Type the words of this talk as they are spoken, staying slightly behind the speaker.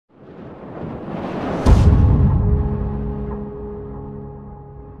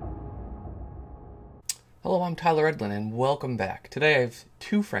Hello, I'm Tyler Edlin, and welcome back. Today I have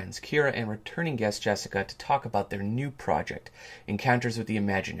two friends, Kira and returning guest Jessica, to talk about their new project, Encounters with the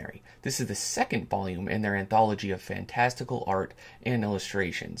Imaginary. This is the second volume in their anthology of fantastical art and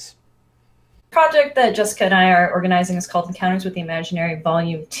illustrations. The project that Jessica and I are organizing is called Encounters with the Imaginary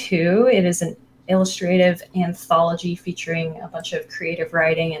Volume 2. It is an illustrative anthology featuring a bunch of creative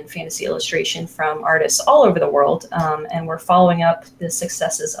writing and fantasy illustration from artists all over the world. And we're following up the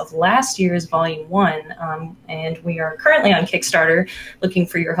successes of last year's Volume 1. And we are currently on Kickstarter looking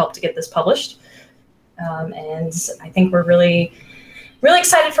for your help to get this published. And I think we're really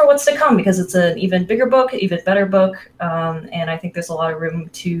excited for what's to come because it's an even bigger book, even better book. And I think there's a lot of room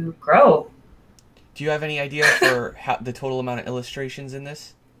to grow. Do you have any idea for the total amount of illustrations in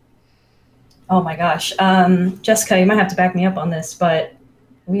this? Oh my gosh. Jessica, you might have to back me up on this, but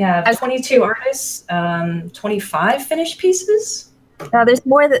we have 22 artists, 25 finished pieces. There's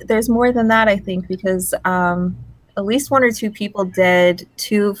more than that, I think, because at least one or two people did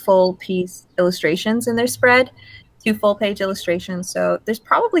 2 full-piece illustrations in their spread, 2 full-page illustrations. So there's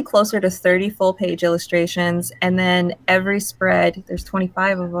probably closer to 30 full-page illustrations, and then every spread, there's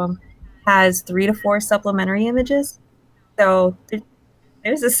 25 of them, has 3 to 4 supplementary images. So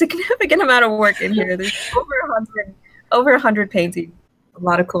there's a significant amount of work in here. There's over 100 paintings. A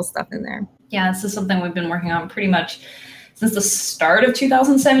lot of cool stuff in there. Yeah, this is something we've been working on pretty much since the start of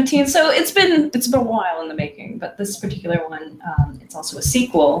 2017. So it's been a while in the making. But this particular one, it's also a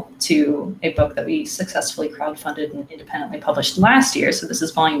sequel to a book that we successfully crowdfunded and independently published last year. So this is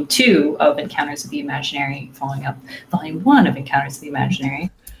Volume 2 of Encounters of the Imaginary, following up Volume 1 of Encounters of the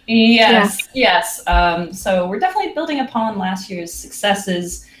Imaginary. Yes. So we're definitely building upon last year's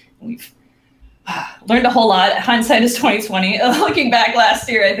successes. We've learned a whole lot. Hindsight is 2020. Looking back last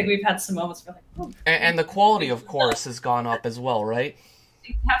year, I think we've had some moments where like, oh. And the quality, of course, has gone up as well, right?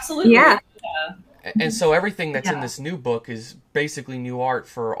 Absolutely. Yeah. And so everything that's in this new book is basically new art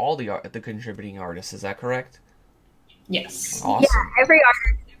for all the contributing artists. Is that correct? Yes. Awesome. Yeah,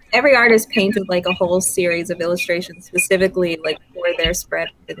 every artist painted like a whole series of illustrations specifically like for their spread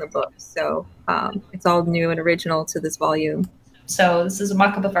in the book. So it's all new and original to this volume. So this is a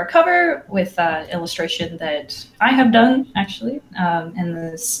mock-up of our cover with illustration that I have done, actually, and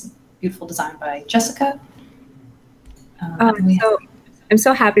this beautiful design by Jeszika. I'm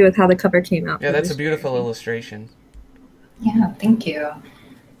so happy with how the cover came out. Yeah, that's a beautiful illustration. Yeah, thank you.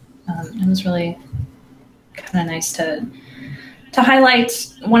 It was really kind of nice to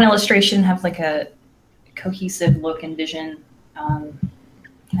highlight one illustration, have like a cohesive look and vision.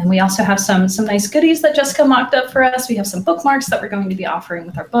 And we also have some nice goodies that Jessica mocked up for us. We have some bookmarks that we're going to be offering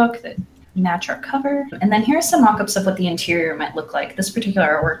with our book that match our cover. And then here are some mock-ups of what the interior might look like. This particular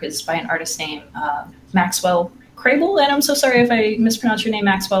artwork is by an artist named Maxwell Crable, and I'm so sorry if I mispronounce your name,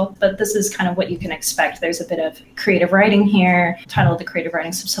 Maxwell, but this is kind of what you can expect. There's a bit of creative writing here, titled The Creative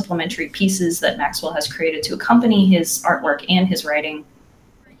Writing, some supplementary pieces that Maxwell has created to accompany his artwork and his writing.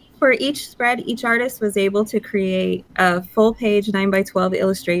 For each spread, each artist was able to create a full-page 9x12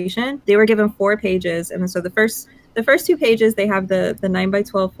 illustration. They were given 4 pages, and so the first 2 pages, they have the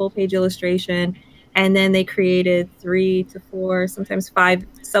 9x12 full-page illustration, and then they created 3 to 4, sometimes 5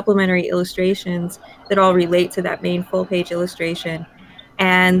 supplementary illustrations that all relate to that main full-page illustration.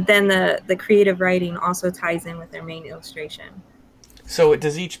 And then the creative writing also ties in with their main illustration. So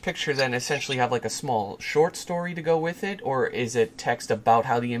does each picture then essentially have like a small short story to go with it, or is it text about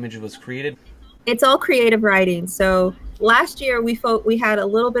how the image was created? It's all creative writing. So last year we had a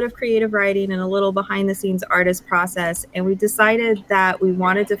little bit of creative writing and a little behind-the-scenes artist process, and we decided that we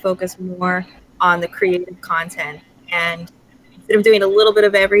wanted to focus more on the creative content. And instead of doing a little bit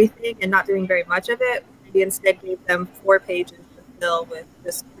of everything and not doing very much of it, we instead gave them 4 pages to fill with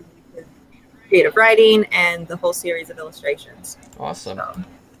this creative writing and the whole series of illustrations. Awesome. So.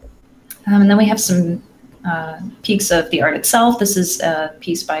 And then we have some peeks of the art itself. This is a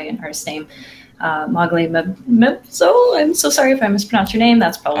piece by an artist named Magle Mebzo. I'm so sorry if I mispronounce your name.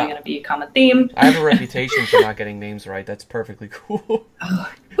 That's probably going to be a common theme. I have a reputation for not getting names right. That's perfectly cool.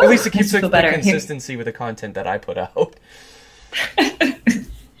 At least it keeps the consistency with the content that I put out.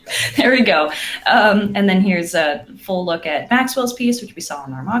 There we go. And then here's a full look at Maxwell's piece, which we saw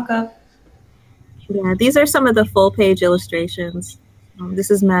in our mock-up. Yeah, these are some of the full-page illustrations.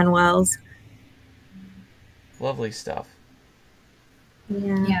 This is Manuel's. Lovely stuff.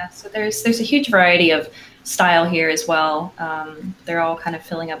 Yeah, so there's a huge variety of style here as well. They're all kind of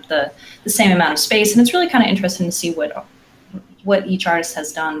filling up the same amount of space, and it's really kind of interesting to see what each artist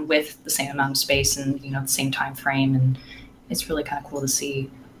has done with the same amount of space and the same time frame, and it's really kind of cool to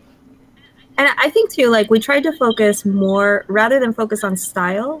see. And I think too, like we tried to focus more, rather than focus on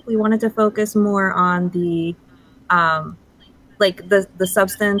style, we wanted to focus more on the, like the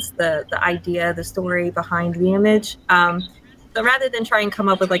substance, the idea, the story behind the image. So rather than try and come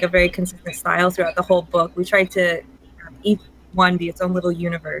up with like a very consistent style throughout the whole book, we tried to have each one be its own little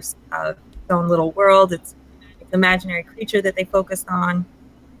universe, its own little world. It's imaginary creature that they focused on.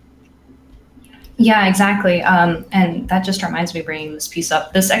 Yeah, exactly. And that just reminds me, bringing this piece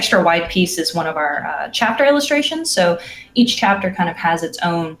up. This extra wide piece is one of our chapter illustrations. So each chapter kind of has its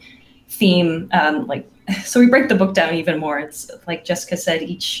own theme. So we break the book down even more. It's like Jessica said,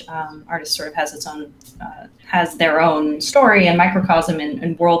 each artist sort of has its own, has their own story and microcosm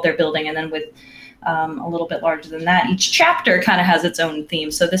and world they're building. And then with a little bit larger than that, each chapter kind of has its own theme.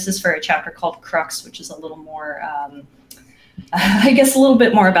 So this is for a chapter called Crux, which is a little more, I guess, a little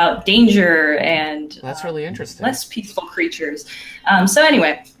bit more about danger and that's really interesting. Less peaceful creatures. So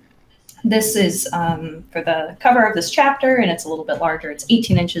anyway, this is for the cover of this chapter, and it's a little bit larger. It's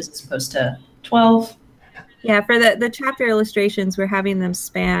 18 inches as opposed to 12. Yeah, for the chapter illustrations, we're having them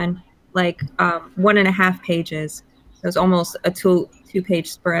span like 1.5 pages. So it's almost a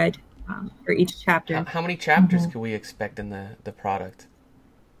two-page spread for each chapter. How many chapters can we expect in the product?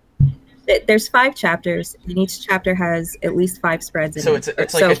 There's 5 chapters, and each chapter has at least 5 spreads in it. So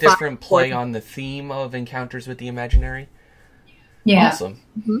it's like a different play on the theme of Encounters with the Imaginary? Yeah. Awesome.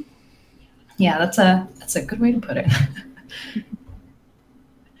 Mm-hmm. Yeah, that's a good way to put it.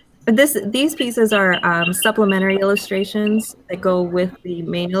 But these pieces are supplementary illustrations that go with the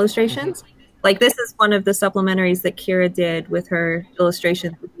main illustrations. Like this is one of the supplementaries that Kira did with her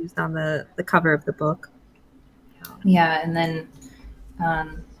illustrations used on the cover of the book. Yeah, and then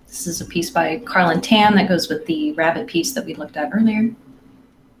this is a piece by Carlin Tam that goes with the rabbit piece that we looked at earlier.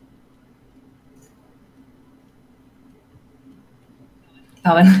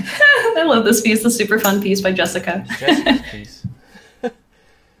 Oh, and I love this piece, the super fun piece by Jeszika. Jessica's piece.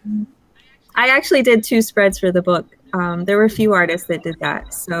 I actually did 2 spreads for the book. There were a few artists that did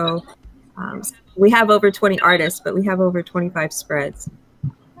that. So we have over 20 artists, but we have over 25 spreads.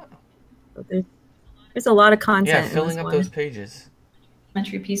 So there's a lot of content. Yeah, filling up those pages.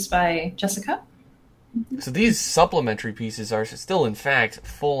 Supplementary piece by Jeszika. So these supplementary pieces are still, in fact,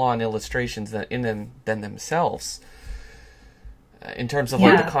 full-on illustrations in themselves. In terms of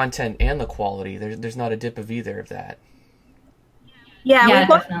like the content and the quality, there's not a dip of either of that. Yeah,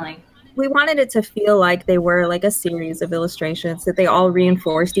 definitely. We wanted it to feel like they were like a series of illustrations, that they all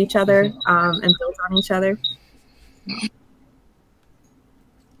reinforced each other and built on each other.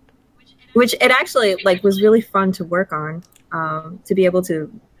 Which it actually like was really fun to work on, to be able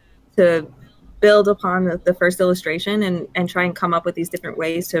to build upon the first illustration and try and come up with these different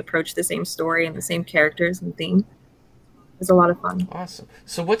ways to approach the same story and the same characters and theme. It was a lot of fun. Awesome.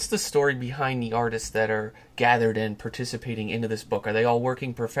 So what's the story behind the artists that are gathered and participating into this book? Are they all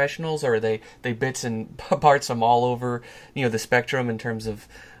working professionals, or are they bits and parts from all over, the spectrum in terms of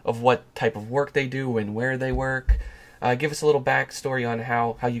what type of work they do and where they work? Give us a little backstory on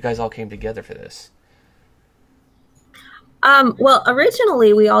how you guys all came together for this. Well,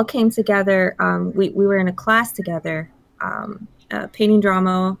 originally we all came together. We were in a class together, Painting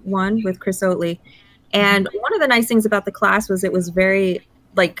Drama 1 with Chris Oatley. And one of the nice things about the class was it was very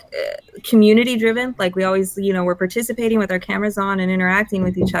like community driven. Like we always, were participating with our cameras on and interacting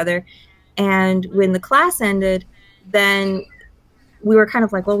with each other. And when the class ended, then we were kind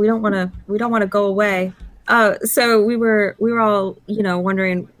of like, well, we don't want to go away. So we were all,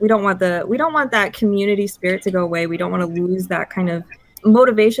 wondering, we don't want that community spirit to go away. We don't want to lose that kind of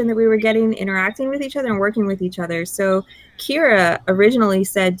motivation that we were getting interacting with each other and working with each other. So Kira originally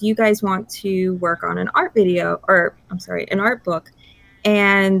said, do you guys want to work on an art book?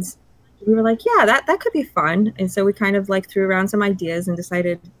 And we were like, yeah, that could be fun. And so we kind of like threw around some ideas and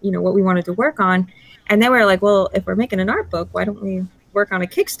decided, what we wanted to work on. And then we were like, well, if we're making an art book, why don't we work on a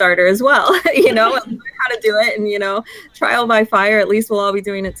Kickstarter as well, and learn how to do it, and, trial by fire, at least we'll all be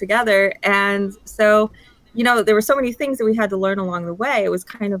doing it together. And so, there were so many things that we had to learn along the way. It was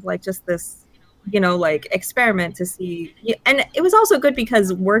kind of like just this, like experiment to see. And it was also good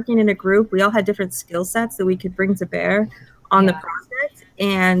because working in a group, we all had different skill sets that we could bring to bear on the project.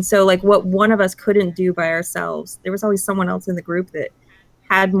 And so like what one of us couldn't do by ourselves, there was always someone else in the group that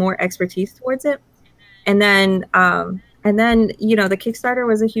had more expertise towards it. And then, the Kickstarter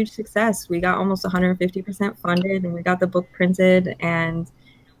was a huge success. We got almost 150% funded, and we got the book printed, and,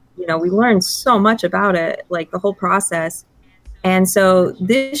 we learned so much about it, like the whole process. And so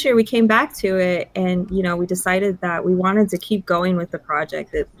this year we came back to it, and, we decided that we wanted to keep going with the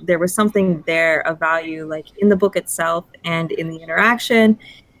project, that there was something there of value, like in the book itself and in the interaction.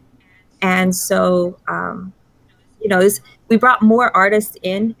 And so, you know, we brought more artists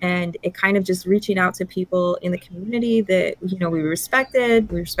in, and it kind of just reaching out to people in the community that, you know, we respected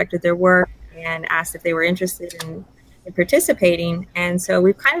their work, and asked if they were interested in participating. And so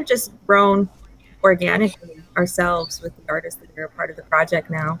we've kind of just grown organically ourselves with the artists that are a part of the project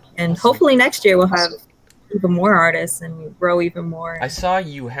now. And hopefully next year we'll have even more artists and grow even more. I saw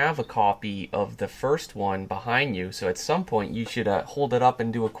you have a copy of the first one behind you, so at some point you should hold it up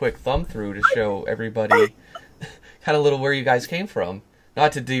and do a quick thumb through to show everybody kind of little where you guys came from.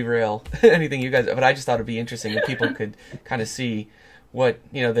 Not to derail anything you guys, but I just thought it'd be interesting if people could kind of see what,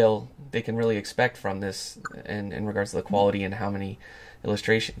 you know, they can really expect from this in regards to the quality and how many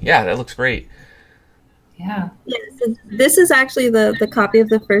illustrations. Yeah, that looks great. Yeah. So this is actually the copy of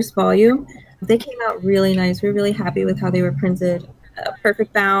the first volume. They came out really nice. We're really happy with how they were printed.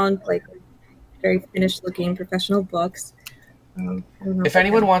 Perfect bound, like very finished looking professional books. I don't know if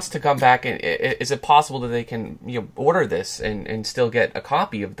anyone wants to come back, is it possible that they can, you know, order this and still get a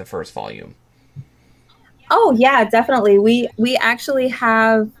copy of the first volume? Oh yeah, definitely. We actually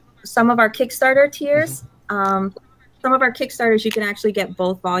have some of our Kickstarter tiers. Some of our Kickstarters, you can actually get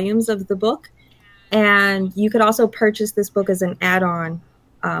both volumes of the book, and you could also purchase this book as an add-on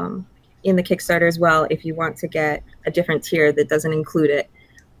in the Kickstarter as well if you want to get a different tier that doesn't include it.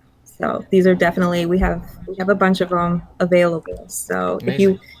 So these are definitely, we have a bunch of them available. So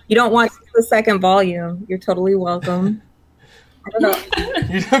amazing. If you don't want the second volume, you're totally welcome. I don't know.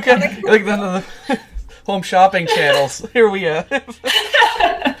 You don't get like the home shopping channels. Here we are.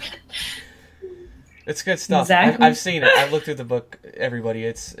 It's good stuff. Exactly. I've seen it. I've looked through the book. Everybody,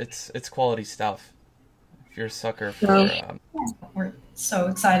 it's quality stuff. If you're a sucker for, we're so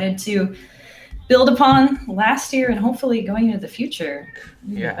excited to build upon last year and hopefully going into the future.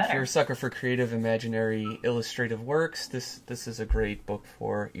 Yeah, if you're a sucker for creative, imaginary, illustrative works, this is a great book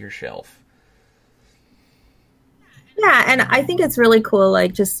for your shelf. Yeah, and I think it's really cool,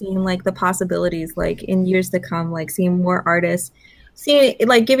 like just seeing like the possibilities, like in years to come, like seeing more artists, seeing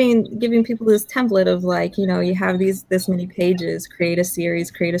like giving people this template of like, you know, you have this many pages, create a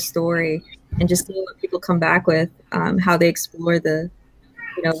series, create a story, and just seeing what people come back with, how they explore the,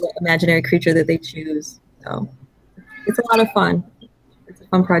 you know, the imaginary creature that they choose. So it's a lot of fun. It's a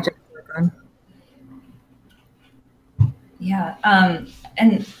fun project to work on. Yeah,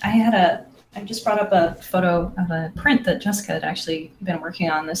 and I just brought up a photo of a print that Jeszika had actually been working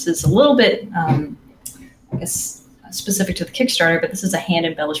on. This is a little bit, I guess, specific to the Kickstarter, but this is a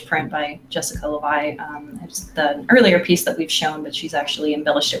hand-embellished print by Jeszika Levi. It's the earlier piece that we've shown, but she's actually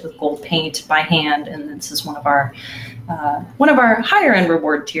embellished it with gold paint by hand, and this is one of our higher-end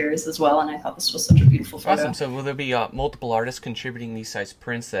reward tiers as well, and I thought this was such a beautiful photo. Awesome. So will there be multiple artists contributing these size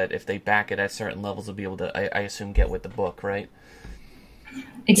prints that if they back it at certain levels will be able to, I assume, get with the book, right?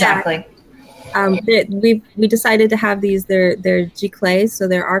 Exactly. We decided to have these, they're G-clays, so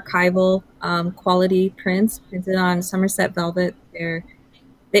they're archival quality prints printed on Somerset velvet.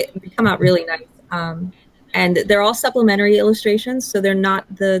 They come out really nice, and they're all supplementary illustrations, so they're not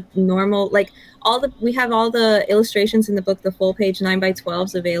the normal, like we have all the illustrations in the book, the full page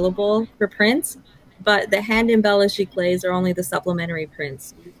 9x12s available for prints, but the hand embellished G-clays are only the supplementary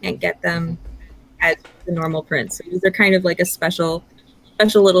prints. You can't get them as the normal prints. So these are kind of like a special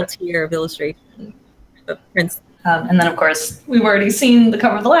little tier of illustration of prints. And then, of course, we've already seen the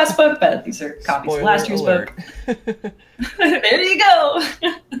cover of the last book, but these are copies of last year's book. There you go.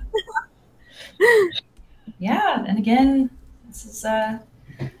 Yeah, and again, this is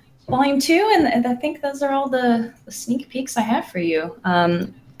volume 2, and I think those are all the sneak peeks I have for you.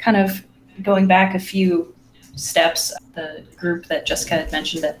 Kind of going back a few steps, the group that Jeszika had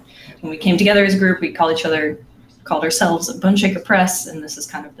mentioned, that when we came together as a group, we called ourselves Bone Shaker Press, and this is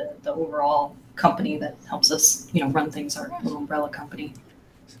kind of the overall company that helps us, you know, run things, our little umbrella company.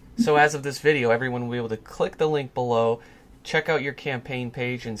 So as of this video, everyone will be able to click the link below, check out your campaign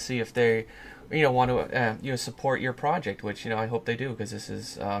page, and see if they, you know, want to support your project, which, you know, I hope they do, because this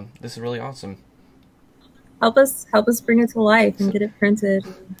is really awesome. Help us bring it to life and get it printed.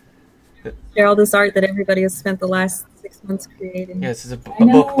 Share all this art that everybody has spent the last 6 months creating. Yeah, this is a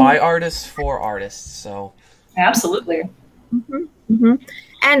book by artists for artists. So absolutely.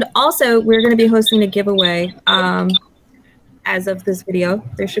 And also, we're going to be hosting a giveaway. As of this video,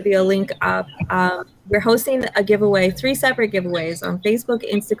 there should be a link up. We're hosting a giveaway, 3 separate giveaways on Facebook,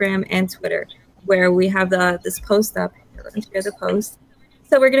 Instagram, and Twitter, where we have this post up. Let me share the post.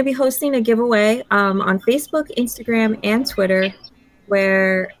 So we're going to be hosting a giveaway on Facebook, Instagram, and Twitter,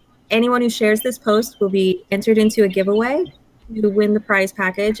 where anyone who shares this post will be entered into a giveaway to win the prize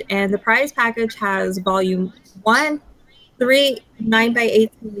package. And the prize package has volume 1, 3,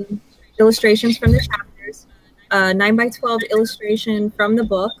 9x18, illustrations from the chapters, 9 by 12 illustration from the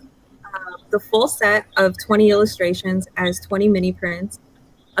book, the full set of 20 illustrations as 20 mini prints,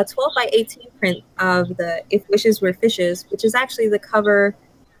 a 12 by 18 print of the If Wishes Were Fishes, which is actually the cover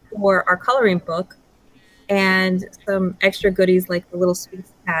for our coloring book, and some extra goodies like the little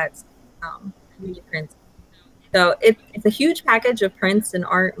Sweets hats, mini prints. So it's a huge package of prints and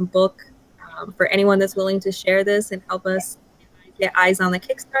art and book for anyone that's willing to share this and help us get eyes on the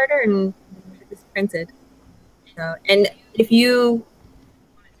Kickstarter and get this printed. So, and if you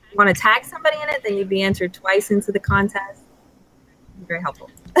want to tag somebody in it, then you'd be entered twice into the contest. Very helpful.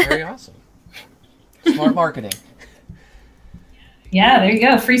 Very awesome. Smart marketing. Yeah, there you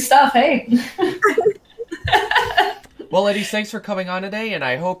go. Free stuff. Hey. Well, ladies, thanks for coming on today, and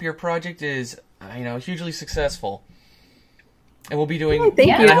I hope your project is, hugely successful. And we'll be doing. Thank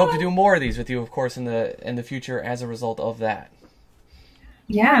you. And I hope to do more of these with you, of course, in the future as a result of that.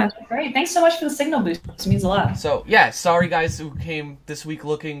 Yeah, great. Thanks so much for the signal boost. It means a lot. So, yeah, sorry guys who came this week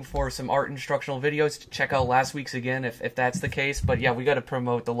looking for some art instructional videos. Check out last week's again if that's the case. But yeah, we got to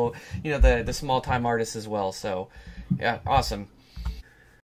promote the small time artists as well. So, yeah, awesome.